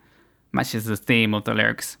instrumentation matches the theme of the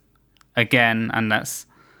lyrics again, and that's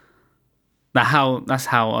how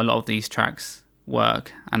a lot of these tracks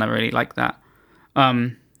work, and I really like that.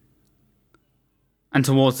 And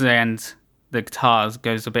towards the end, the guitars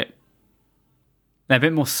they're a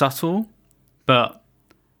bit more subtle, but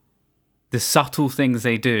the subtle things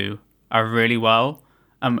they do are go really well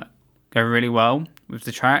with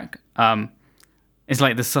the track. It's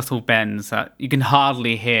like the subtle bends that you can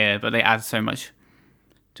hardly hear, but they add so much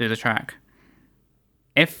to the track.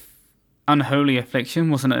 If Unholy Affliction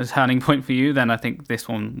wasn't a turning point for you, then I think this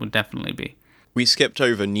one would definitely be. We skipped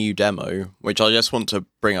over New Demo, which I just want to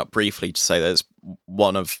bring up briefly to say that it's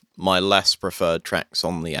one of my less preferred tracks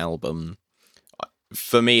on the album.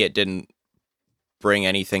 For me, it didn't bring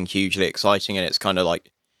anything hugely exciting, and it's kind of like,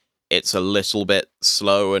 it's a little bit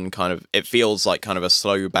slow and kind of, it feels like kind of a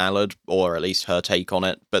slow ballad, or at least her take on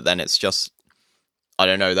it, but then it's just, I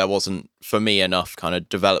don't know, there wasn't, for me, enough kind of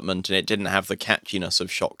development, and it didn't have the catchiness of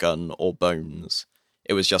Shotgun or Bones.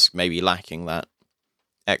 It was just maybe lacking that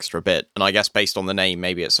extra bit, and I guess based on the name,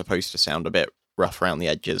 maybe it's supposed to sound a bit rough around the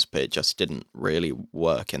edges, but it just didn't really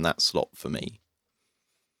work in that slot for me.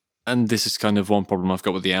 And this is kind of one problem I've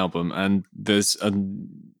got with the album, and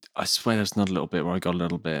I swear there's another little bit where I got a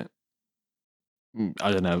little bit,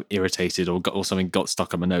 I don't know, irritated or something got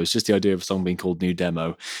stuck on my nose. Just the idea of a song being called New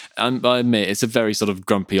Demo. And I admit, it's a very sort of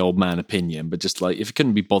grumpy old man opinion, but just like, if you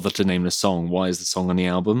couldn't be bothered to name the song, why is the song on the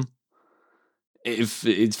album?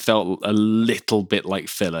 It felt a little bit like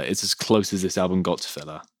filler. It's as close as this album got to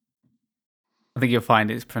filler. I think you'll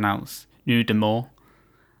find it's pronounced New Demo.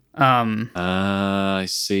 I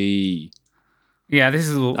see. Yeah, this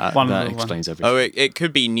is one of the that explains everything. Oh, it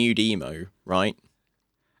could be New Demo, right?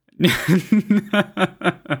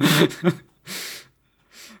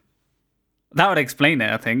 That would explain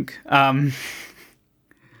it, I think. I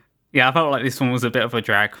felt like this one was a bit of a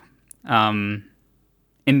drag. In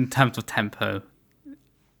terms of tempo,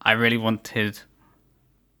 I really wanted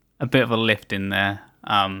a bit of a lift in there,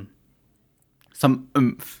 some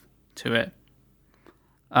oomph to it.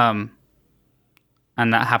 And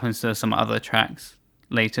that happens to some other tracks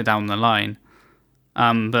later down the line.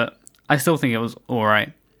 But I still think it was all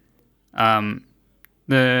right.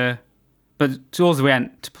 But towards the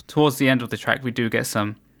end of the track, we do get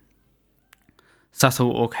some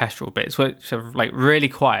subtle orchestral bits which are like really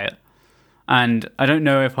quiet, and I don't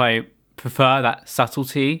know if I prefer that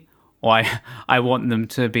subtlety or I want them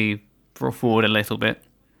to be brought forward a little bit,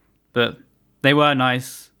 but they were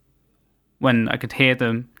nice when I could hear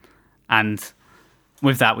them, and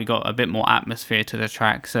with that we got a bit more atmosphere to the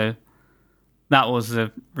track, so that was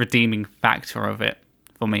the redeeming factor of it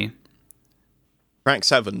for me. Track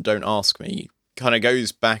 7, Don't Ask Me, kind of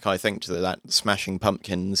goes back, I think, to that Smashing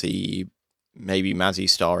Pumpkins-y, maybe Mazzy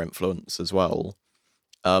Star influence as well.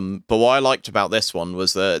 But what I liked about this one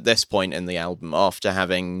was that at this point in the album, after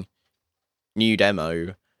having New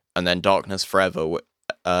Demo and then Darkness Forever,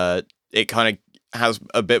 it kind of has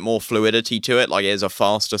a bit more fluidity to it. Like, it is a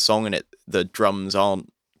faster song, and the drums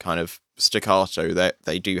aren't kind of staccato.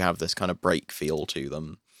 They do have this kind of break feel to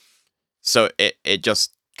them. So it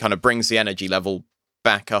just kind of brings the energy level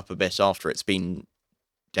back up a bit after it's been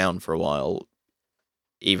down for a while,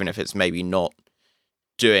 even if it's maybe not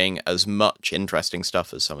doing as much interesting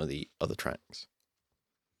stuff as some of the other tracks.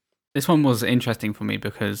 This one was interesting for me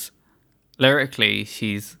because lyrically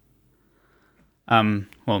she's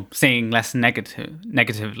singing less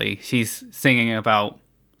negatively. She's singing about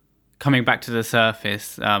coming back to the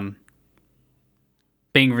surface,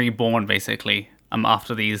 being reborn basically,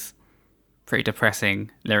 after these pretty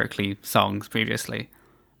depressing lyrically songs previously.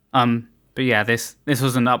 But yeah, this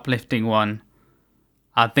was an uplifting one.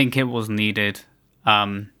 I think it was needed.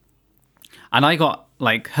 And I got,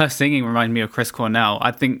 like, her singing reminded me of Chris Cornell.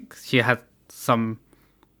 I think she had some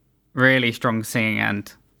really strong singing,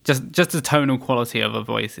 and just the tonal quality of her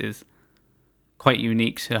voice is quite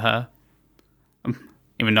unique to her.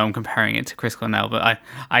 Even though I'm comparing it to Chris Cornell, but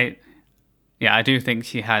I do think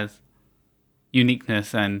she has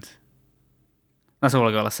uniqueness, and that's all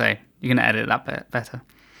I gotta say. You can edit that bit better.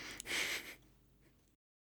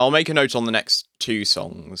 I'll make a note on the next 2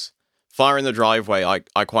 songs. Fire in the Driveway,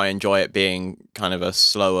 I quite enjoy it being kind of a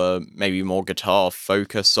slower, maybe more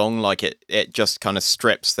guitar-focused song. Like, it just kind of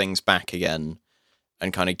strips things back again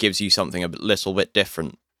and kind of gives you something a little bit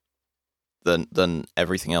different than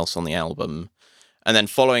everything else on the album. And then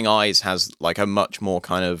Following Eyes has like a much more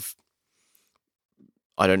kind of,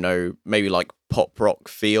 I don't know, maybe like pop rock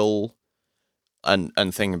feel, and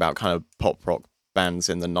thing about kind of pop rock bands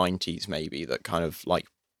in the 90s maybe that kind of like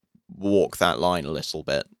walk that line a little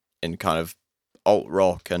bit in kind of alt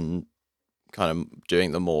rock and kind of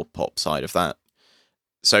doing the more pop side of that.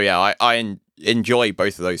 So yeah, I enjoy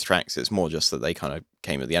both of those tracks. It's more just that they kind of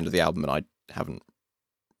came at the end of the album, and I haven't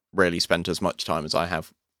really spent as much time as I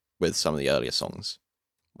have with some of the earlier songs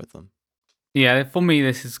with them. Yeah, for me,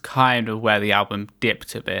 this is kind of where the album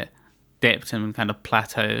dipped a bit, and kind of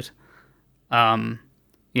plateaued.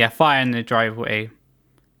 Fire in the Driveway.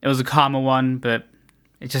 It was a calmer one, but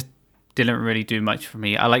it just didn't really do much for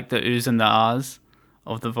me. I like the oohs and the ahs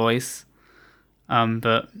of the voice,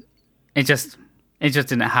 but it just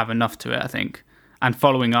didn't have enough to it, I think. And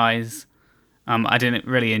Following Eyes, I didn't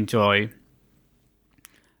really enjoy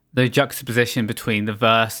the juxtaposition between the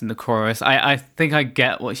verse and the chorus. I think I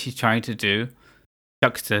get what she's trying to do,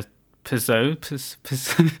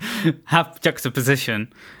 have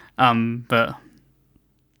juxtaposition, but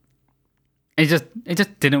it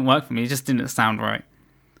just didn't work for me. It just didn't sound right.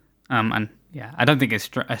 And yeah, I don't think it's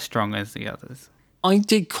as strong as the others. I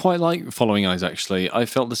did quite like Following Eyes, actually. I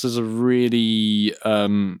felt this was a really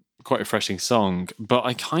quite refreshing song, but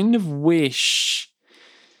I kind of wish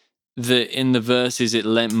that in the verses it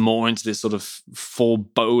lent more into this sort of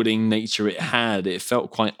foreboding nature it had. It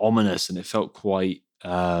felt quite ominous, and it felt quite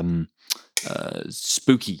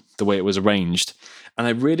spooky the way it was arranged. And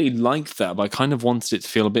I really liked that, but I kind of wanted it to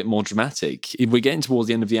feel a bit more dramatic. If we're getting towards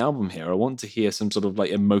the end of the album here, I want to hear some sort of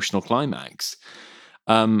like emotional climax.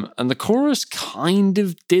 And the chorus kind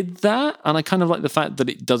of did that, and I kind of like the fact that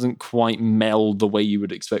it doesn't quite meld the way you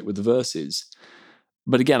would expect with the verses.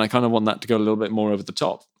 But again, I kind of want that to go a little bit more over the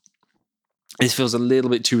top. This feels a little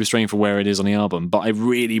bit too restrained for where it is on the album, but I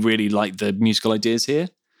really, really like the musical ideas here.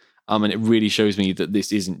 And it really shows me that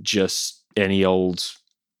this isn't just any old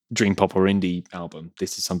dream pop or indie album.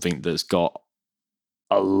 This is something that's got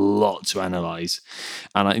a lot to analyze.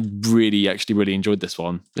 And I really, actually really enjoyed this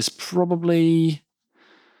one. It's probably...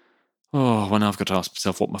 well, now I've got to ask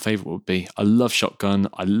myself what my favourite would be. I love Shotgun.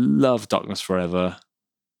 I love Darkness Forever.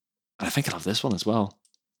 And I think I love this one as well.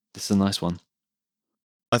 This is a nice one.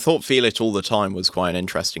 I thought Feel It All the Time was quite an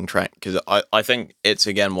interesting track, because I think it's,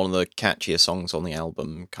 again, one of the catchier songs on the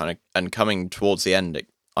album, kind of, and coming towards the end,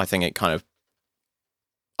 I think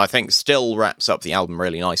still wraps up the album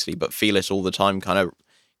really nicely, but Feel It All the Time kind of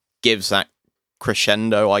gives that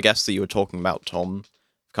crescendo, I guess, that you were talking about, Tom,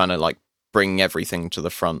 kind of like bringing everything to the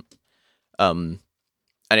front. And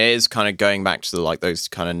it is kind of going back to like those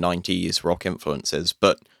kind of 90s rock influences,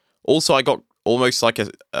 but also I got almost like a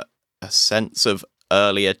sense of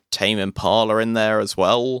earlier Tame Impala in there as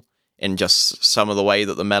well, in just some of the way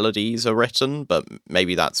that the melodies are written, but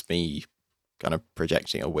maybe that's me kind of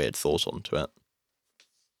projecting a weird thought onto it.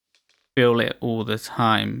 Feel It All the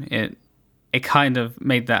Time. It kind of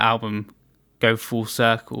made the album go full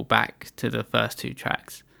circle back to the first two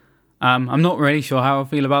tracks. I'm not really sure how I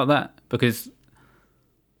feel about that, because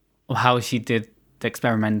of how she did the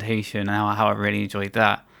experimentation and how I really enjoyed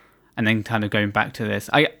that, and then kind of going back to this.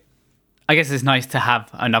 I guess it's nice to have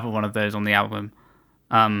another one of those on the album,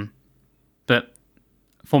 but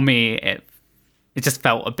for me, it just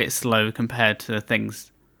felt a bit slow compared to the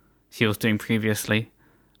things she was doing previously.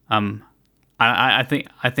 I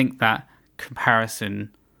think that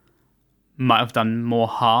comparison might have done more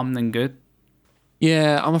harm than good.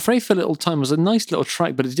 Yeah, I'm afraid For Little Time was a nice little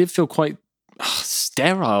track, but it did feel quite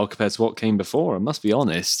sterile compared to what came before, I must be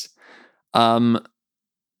honest. And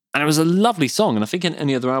it was a lovely song, and I think in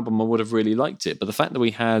any other album I would have really liked it. But the fact that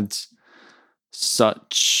we had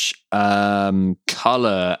such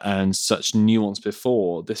colour and such nuance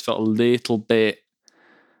before, this felt a little bit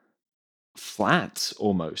flat,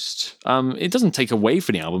 almost. It doesn't take away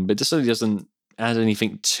from the album, but it certainly doesn't add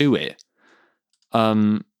anything to it.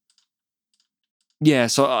 Yeah,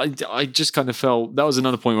 so I just kind of felt... That was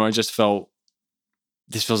another point where I just felt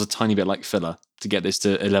this feels a tiny bit like filler to get this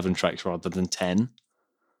to 11 tracks rather than 10.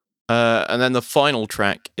 And then the final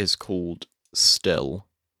track is called Still.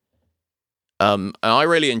 And I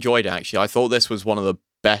really enjoyed it, actually. I thought this was one of the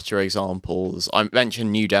better examples. I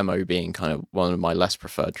mentioned New Demo being kind of one of my less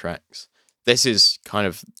preferred tracks. This is kind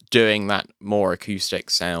of doing that more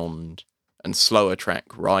acoustic sound and slower track,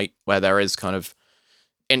 right? Where there is kind of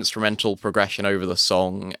instrumental progression over the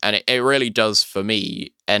song. And it really does, for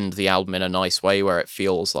me, end the album in a nice way, where it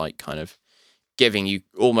feels like kind of giving you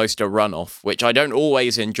almost a run-off, which I don't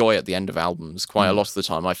always enjoy at the end of albums. Quite a lot of the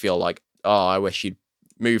time I feel like, I wish you'd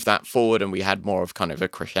move that forward and we had more of kind of a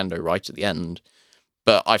crescendo right at the end.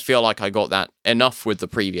 But I feel like I got that enough with the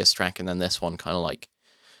previous track, and then this one kind of like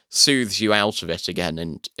soothes you out of it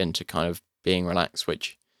again into kind of being relaxed,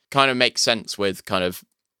 which kind of makes sense with kind of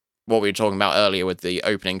what we were talking about earlier with the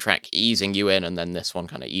opening track easing you in, and then this one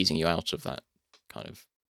kind of easing you out of that kind of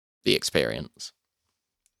the experience.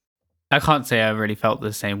 I can't say I really felt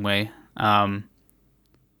the same way.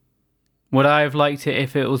 Would I have liked it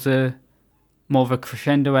if it was a more of a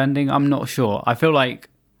crescendo ending? I'm not sure. I feel like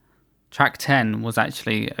track 10 was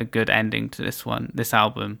actually a good ending to this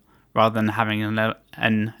album, rather than having an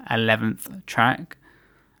 11th track.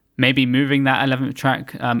 Maybe moving that 11th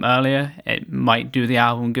track earlier, it might do the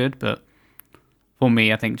album good, but for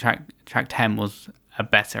me, I think track 10 was a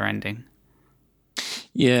better ending.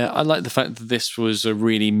 Yeah, I like the fact that this was a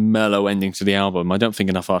really mellow ending to the album. I don't think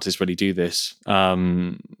enough artists really do this,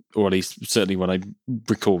 or at least certainly when I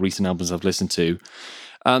recall recent albums I've listened to.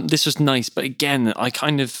 This was nice, but again, I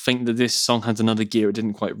kind of think that this song had another gear it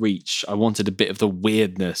didn't quite reach. I wanted a bit of the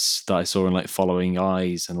weirdness that I saw in like Following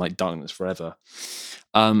Eyes and like Darkness Forever.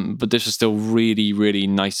 But this was still really, really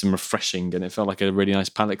nice and refreshing, and it felt like a really nice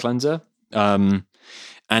palate cleanser.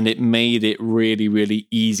 And it made it really, really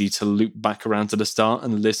easy to loop back around to the start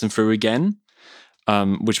and listen through again,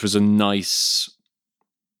 which was a nice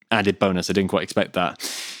added bonus. I didn't quite expect that.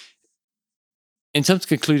 In terms of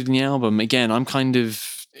concluding the album, again, I kind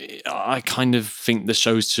of think the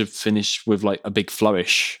show should finish with like a big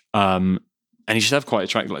flourish. And you should have quite a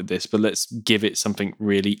track like this, but let's give it something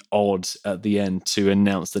really odd at the end to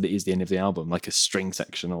announce that it is the end of the album, like a string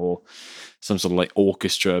section or some sort of like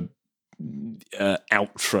orchestra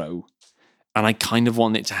outro. And I kind of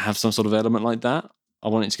want it to have some sort of element like that. I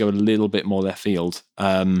want it to go a little bit more left field.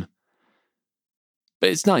 But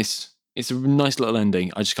it's nice. It's a nice little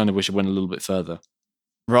ending. I just kind of wish it went a little bit further.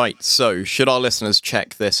 Right, so should our listeners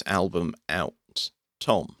check this album out?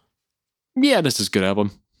 Tom? Yeah, this is a good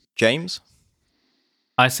album. James?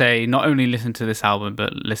 I say not only listen to this album,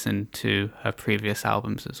 but listen to her previous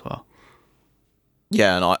albums as well.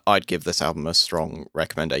 Yeah, and I'd give this album a strong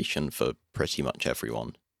recommendation for pretty much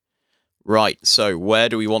everyone. Right, so where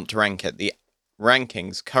do we want to rank it? The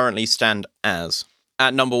rankings currently stand as: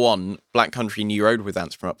 at number 1, Black Country New Road with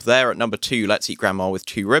Dance From Up There. At number 2, Let's Eat Grandma with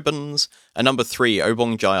Two Ribbons. At number 3,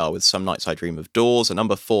 Obong Jayar with Some Nights I Dream of Doors. At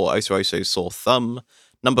number 4, Oso Oso Sore Thumb.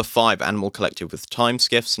 Number 5, Animal Collective with Time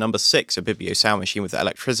Skiffs. Number 6, Abibio Sound Machine with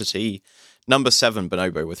Electricity. Number 7,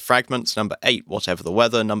 Bonobo with Fragments. Number 8, Whatever the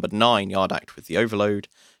Weather. Number 9, Yard Act with The Overload.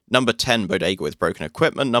 Number 10, Bodega with Broken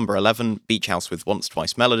Equipment. Number 11, Beach House with Once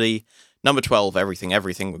Twice Melody. Number 12, Everything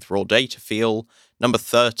Everything with Raw Data Feel. Number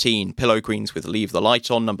 13, Pillow Queens with Leave the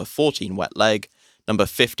Light On. Number 14, Wet Leg. Number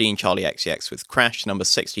 15, Charlie XCX with Crash. Number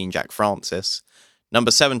 16, Jack Francis.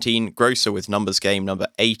 Number 17, Grosser with Numbers Game. Number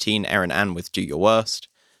 18, Erin Ann with Do Your Worst.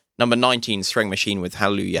 Number 19, String Machine with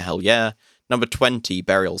Hallelujah Hell Yeah. Number 20,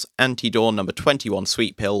 Burial's Anti-Dawn. Number 21,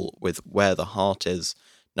 Sweet Pill with Where the Heart Is.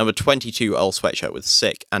 Number 22, Earl Sweatshirt with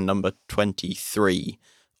Sick. And number 23,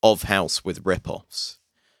 Of House with Rip-Offs.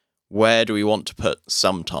 Where do we want to put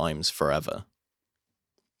Sometimes Forever?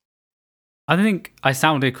 I think I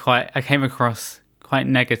came across quite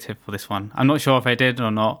negative for this one. I'm not sure if I did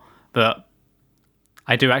or not, but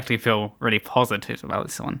I do actually feel really positive about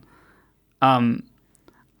this one.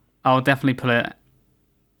 I'll definitely put it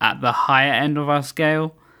at the higher end of our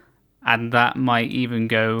scale, and that might even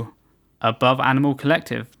go above Animal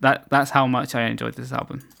Collective. That's how much I enjoyed this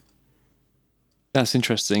album. That's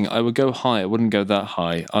interesting. I would go high. I wouldn't go that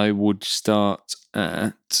high. I would start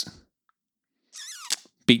at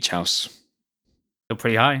Beach House. Still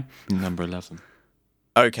pretty high. Number 11.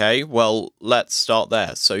 Okay, well, let's start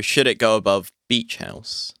there. So should it go above Beach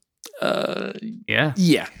House? Yeah.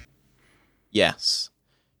 Yeah. Yes.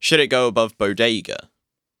 Should it go above Bodega?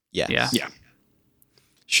 Yes. Yeah. Yeah.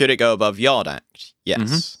 Should it go above Yard Act?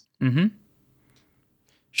 Yes. Mm-hmm.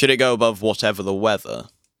 Should it go above Whatever the Weather?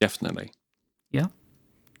 Definitely. Yeah.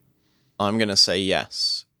 I'm going to say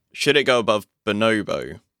yes. Should it go above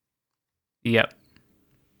Bonobo? Yep.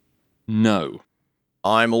 No.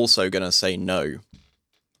 I'm also going to say no.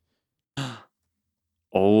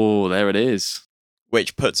 Oh, there it is.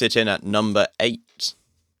 Which puts it in at number 8.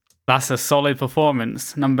 That's a solid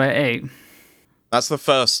performance. Number 8. That's the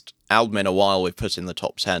first album in a while we've put in the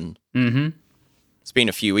top 10. Mm-hmm. It's been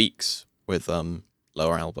a few weeks with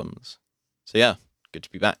lower albums. So yeah, good to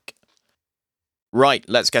be back. Right,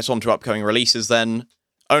 let's get on to upcoming releases then.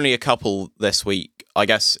 Only a couple this week. I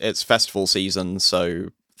guess it's festival season, so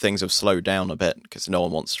things have slowed down a bit because no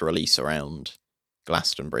one wants to release around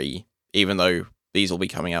Glastonbury, even though these will be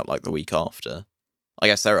coming out like the week after. I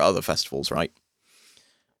guess there are other festivals, right?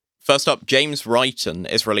 First up, James Wrighton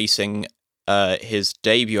is releasing his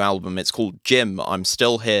debut album. It's called Jim, I'm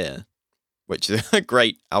Still Here, which is a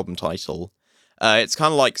great album title. It's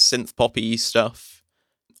kind of like synth poppy stuff.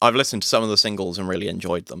 I've listened to some of the singles and really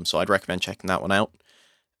enjoyed them, so I'd recommend checking that one out.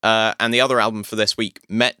 And the other album for this week,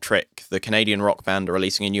 Metric, the Canadian rock band, are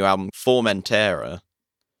releasing a new album, Formentera.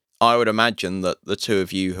 I would imagine that the two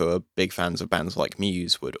of you who are big fans of bands like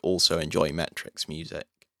Muse would also enjoy Metric's music,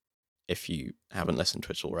 if you haven't listened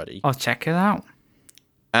to it already. I'll check it out.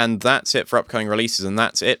 And that's it for upcoming releases, and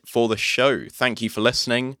that's it for the show. Thank you for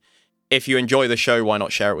listening. If you enjoy the show, why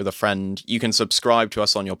not share it with a friend? You can subscribe to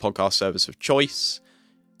us on your podcast service of choice.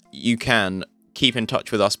 You can keep in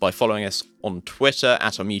touch with us by following us on Twitter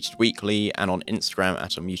at UnmutedWeekly and on Instagram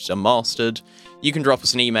at UnmutedUnmastered. You can drop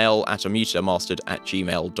us an email at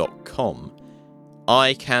unmutedunmastered@gmail.com.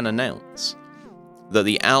 I can announce that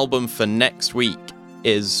the album for next week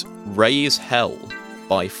is Raise Hell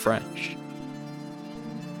by Fresh.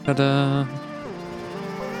 Ta-da!